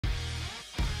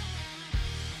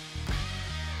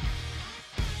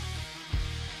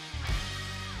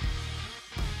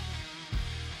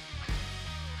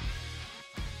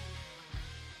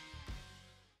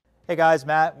Hey guys,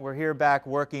 Matt. We're here back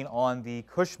working on the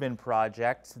Cushman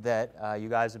project that you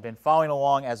guys have been following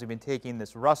along as we've been taking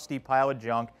this rusty pile of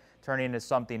junk, turning it into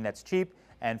something that's cheap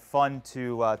and fun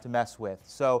to mess with.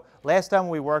 So last time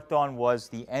we worked on was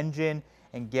the engine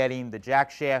and getting the jack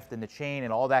shaft and the chain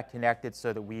and all that connected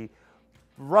so that we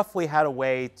roughly had a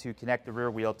way to connect the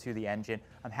rear wheel to the engine.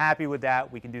 I'm happy with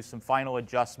that. We can do some final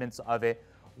adjustments of it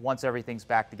once everything's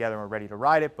back together and we're ready to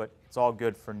ride it, but it's all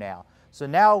good for now. So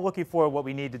now looking forward, what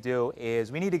we need to do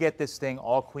is we need to get this thing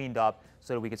all cleaned up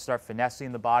so that we can start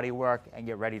finessing the body work and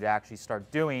get ready to actually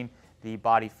start doing the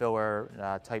body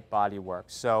filler type body work.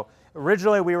 So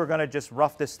originally we were going to just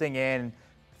rough this thing in,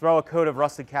 throw a coat of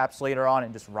rusted capsulator on it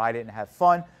and just ride it and have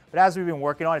fun. But as we've been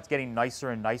working on it, it's getting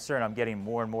nicer and nicer and I'm getting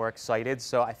more and more excited.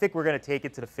 So I think we're going to take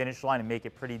it to the finish line and make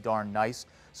it pretty darn nice.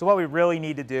 So what we really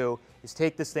need to do is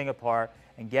take this thing apart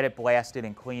and get it blasted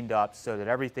and cleaned up so that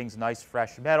everything's nice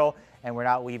fresh metal and we're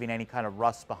not leaving any kind of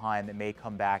rust behind that may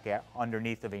come back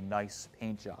underneath of a nice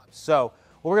paint job. So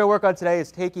what we're going to work on today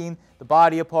is taking the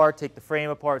body apart, take the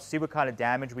frame apart, see what kind of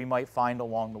damage we might find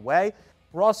along the way.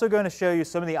 We're also going to show you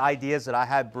some of the ideas that I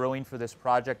had brewing for this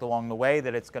project along the way,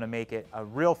 that it's going to make it a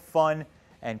real fun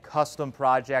and custom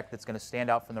project that's going to stand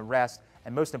out from the rest.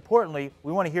 And most importantly,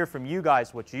 we want to hear from you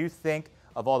guys what you think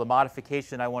of all the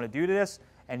modification I want to do to this,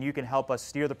 and you can help us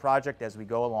steer the project as we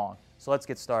go along. So let's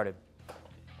get started.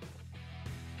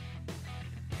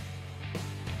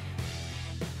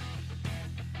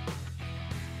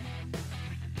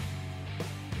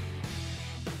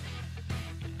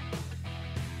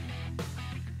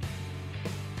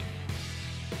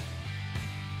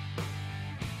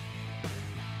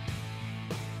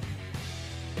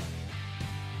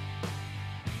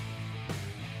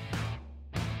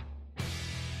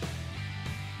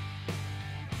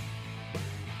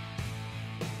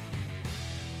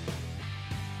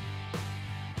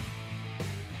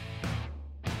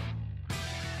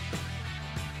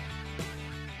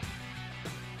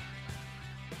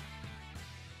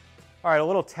 All right, a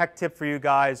little tech tip for you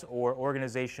guys, or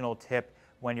organizational tip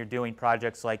when you're doing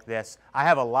projects like this. I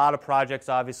have a lot of projects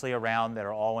obviously around that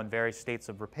are all in various states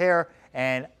of repair,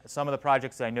 and some of the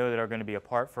projects that I know that are going to be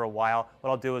apart for a while,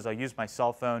 what I'll do is I'll use my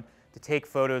cell phone to take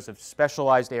photos of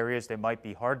specialized areas that might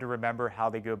be hard to remember how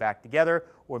they go back together,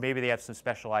 or maybe they have some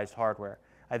specialized hardware.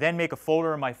 I then make a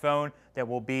folder in my phone that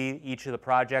will be each of the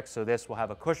projects. So this will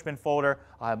have a Cushman folder.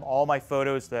 I'll have all my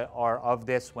photos that are of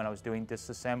this when I was doing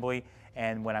disassembly,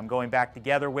 and when I'm going back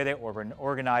together with it or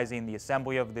organizing the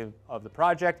assembly of the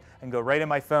project, and go right in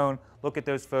my phone, look at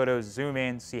those photos, zoom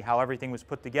in, see how everything was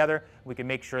put together. We can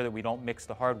make sure that we don't mix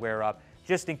the hardware up,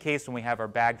 just in case when we have our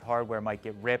bagged hardware might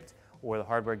get ripped or the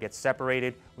hardware gets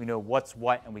separated. We know what's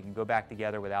what and we can go back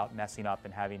together without messing up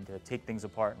and having to take things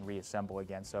apart and reassemble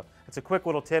again. So it's a quick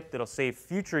little tip that'll save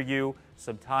future you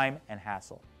some time and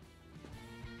hassle.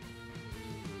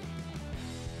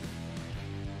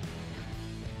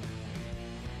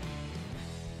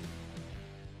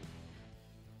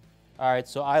 All right,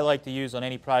 so I like to use on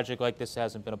any project like this that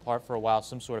hasn't been apart for a while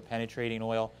some sort of penetrating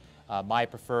oil. My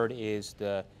preferred is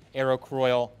the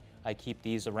Aerocroil. I keep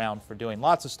these around for doing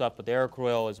lots of stuff, but the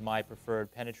Aerocroil is my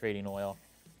preferred penetrating oil.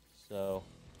 So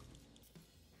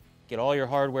get all your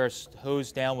hardware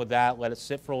hosed down with that, let it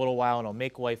sit for a little while, and it'll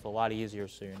make life a lot easier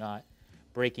so you're not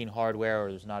breaking hardware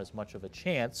or there's not as much of a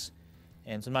chance.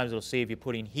 And sometimes it'll save you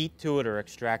putting heat to it or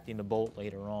extracting the bolt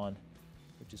later on,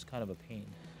 which is kind of a pain.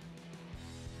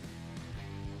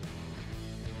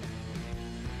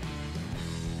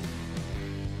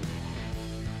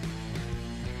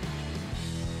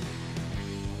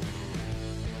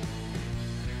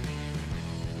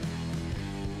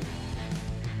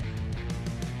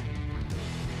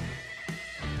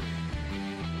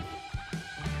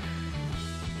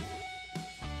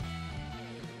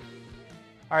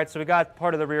 All right, so we got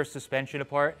part of the rear suspension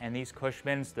apart, and these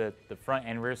Cushmans, the front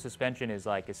and rear suspension is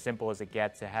like as simple as it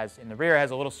gets. It has, in the rear, it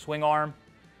has a little swing arm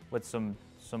with some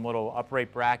little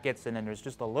upright brackets, and then there's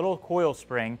just a little coil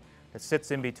spring that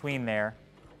sits in between there,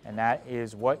 and that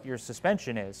is what your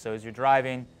suspension is. So as you're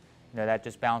driving, you know, that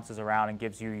just bounces around and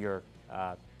gives you your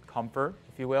comfort,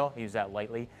 if you will. I use that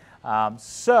lightly.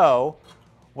 So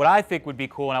what I think would be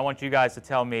cool, and I want you guys to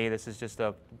tell me, this is just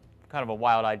a kind of a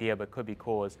wild idea, but could be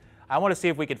cool, is I want to see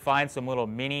if we could find some little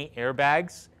mini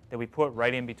airbags that we put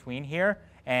right in between here.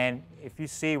 And if you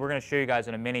see, we're going to show you guys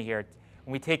in a minute here,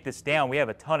 when we take this down, we have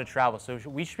a ton of travel. So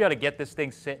we should be able to get this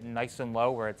thing sitting nice and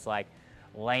low where it's like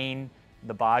laying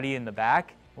the body in the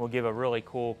back. We'll give a really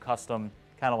cool custom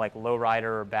kind of like lowrider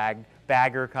or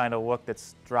bagger kind of look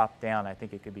that's dropped down. I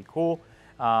think it could be cool.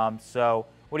 So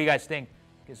what do you guys think?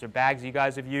 Is there bags you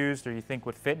guys have used or you think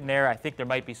would fit in there? I think there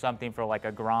might be something for like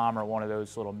a Grom or one of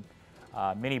those little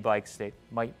mini bikes that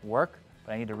might work,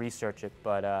 but I need to research it.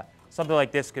 But something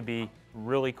like this could be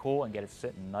really cool and get it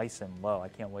sitting nice and low. I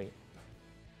can't wait.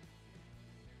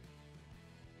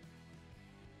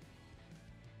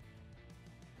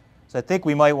 So I think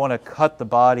we might want to cut the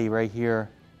body right here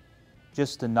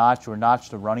just to notch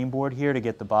the running board here to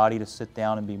get the body to sit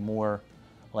down and be more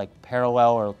like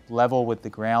parallel or level with the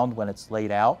ground when it's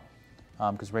laid out.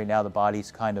 Because right now the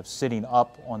body's kind of sitting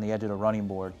up on the edge of the running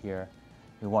board here.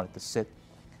 We want it to sit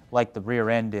like the rear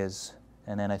end is.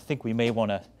 And then I think we may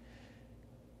want to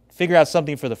figure out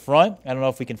something for the front. I don't know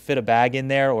if we can fit a bag in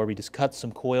there or we just cut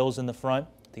some coils in the front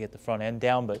to get the front end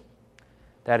down, but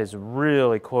that is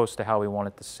really close to how we want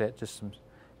it to sit. Just some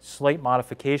slight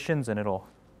modifications and it'll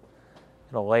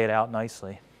lay it out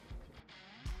nicely.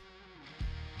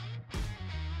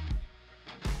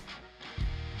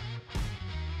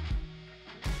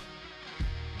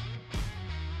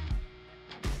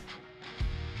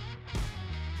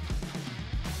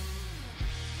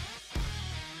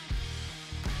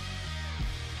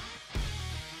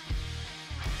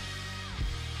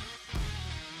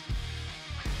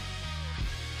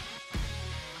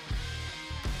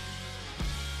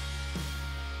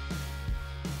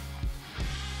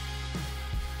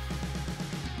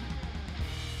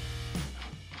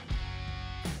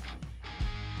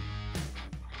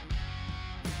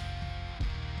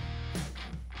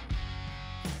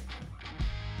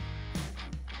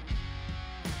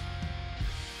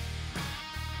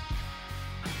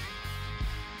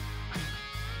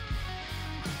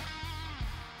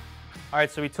 All right,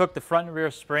 so we took the front and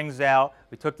rear springs out,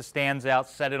 we took the stands out,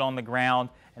 set it on the ground,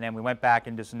 and then we went back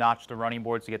and just notched the running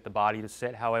boards to get the body to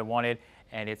sit how I wanted,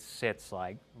 and it sits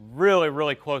like really,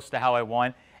 really close to how I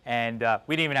want, and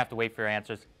we didn't even have to wait for your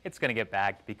answers. It's going to get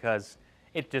bagged because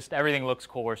everything looks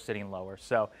cooler sitting lower.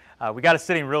 So we got it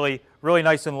sitting really, really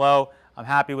nice and low. I'm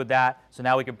happy with that. So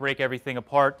now we can break everything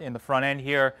apart in the front end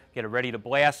here, get it ready to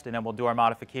blast, and then we'll do our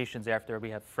modifications after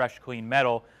we have fresh, clean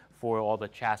metal for all the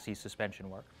chassis suspension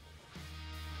work.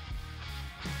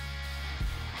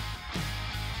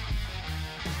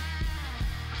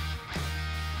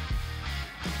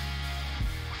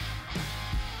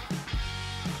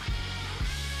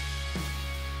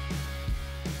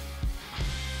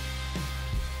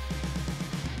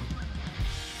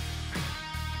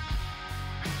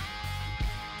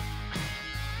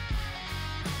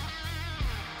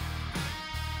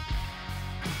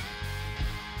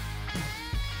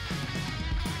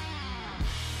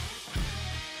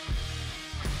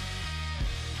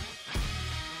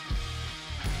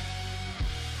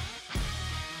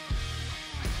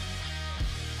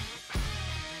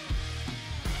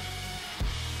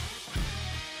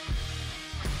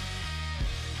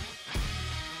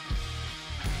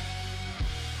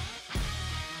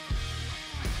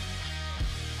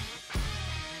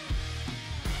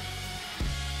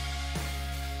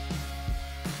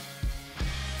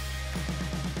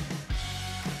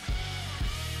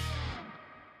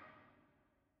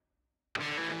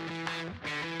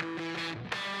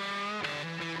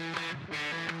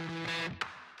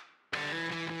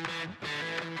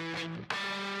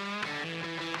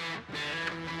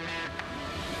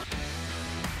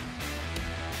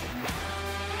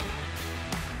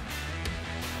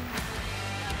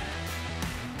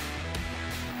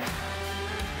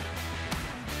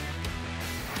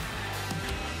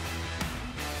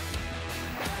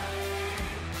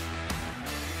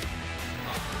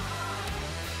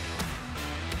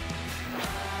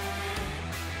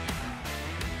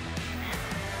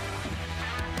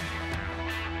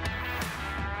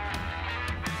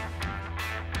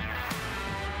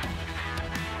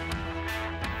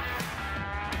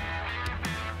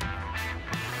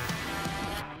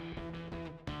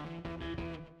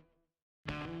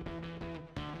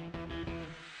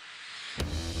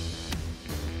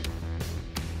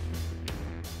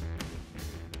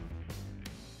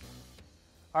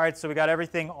 All right, so we got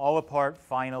everything all apart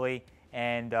finally,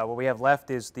 and what we have left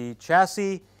is the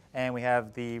chassis, and we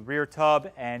have the rear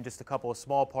tub, and just a couple of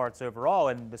small parts overall,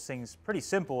 and this thing's pretty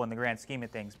simple in the grand scheme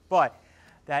of things. But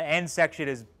that end section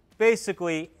is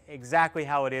basically exactly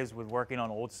how it is with working on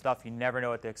old stuff. You never know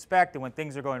what to expect, and when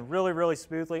things are going really, really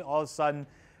smoothly, all of a sudden,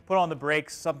 put on the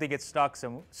brakes, something gets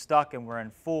stuck, and we're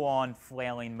in full-on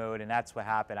flailing mode, and that's what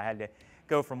happened. I had to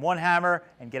go from one hammer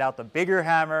and get out the bigger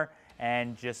hammer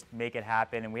and just make it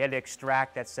happen. And we had to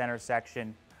extract that center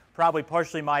section. Probably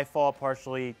partially my fault,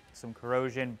 partially some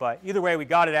corrosion, but either way, we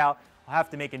got it out. I'll have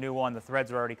to make a new one. The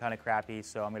threads are already kind of crappy,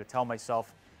 so I'm going to tell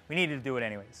myself we needed to do it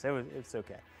anyways. It's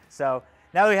okay. So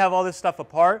now that we have all this stuff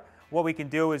apart, what we can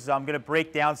do is I'm going to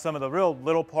break down some of the real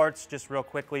little parts just real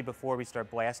quickly before we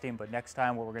start blasting. But next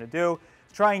time what we're going to do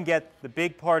is try and get the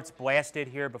big parts blasted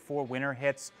here before winter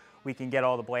hits. We can get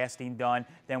all the blasting done.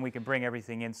 Then we can bring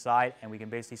everything inside, and we can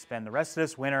basically spend the rest of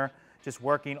this winter just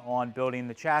working on building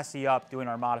the chassis up, doing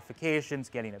our modifications,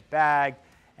 getting it bagged,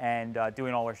 and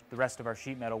doing all the rest of our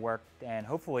sheet metal work. And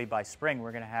hopefully by spring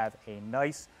we're going to have a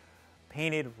nice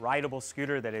painted rideable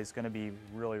scooter that is going to be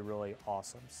really, really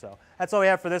awesome. So that's all we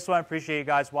have for this one. Appreciate you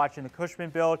guys watching the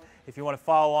Cushman build. If you want to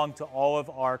follow along to all of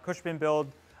our Cushman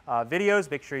build videos,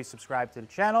 make sure you subscribe to the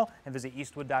channel and visit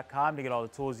eastwood.com to get all the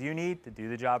tools you need to do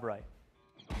the job right.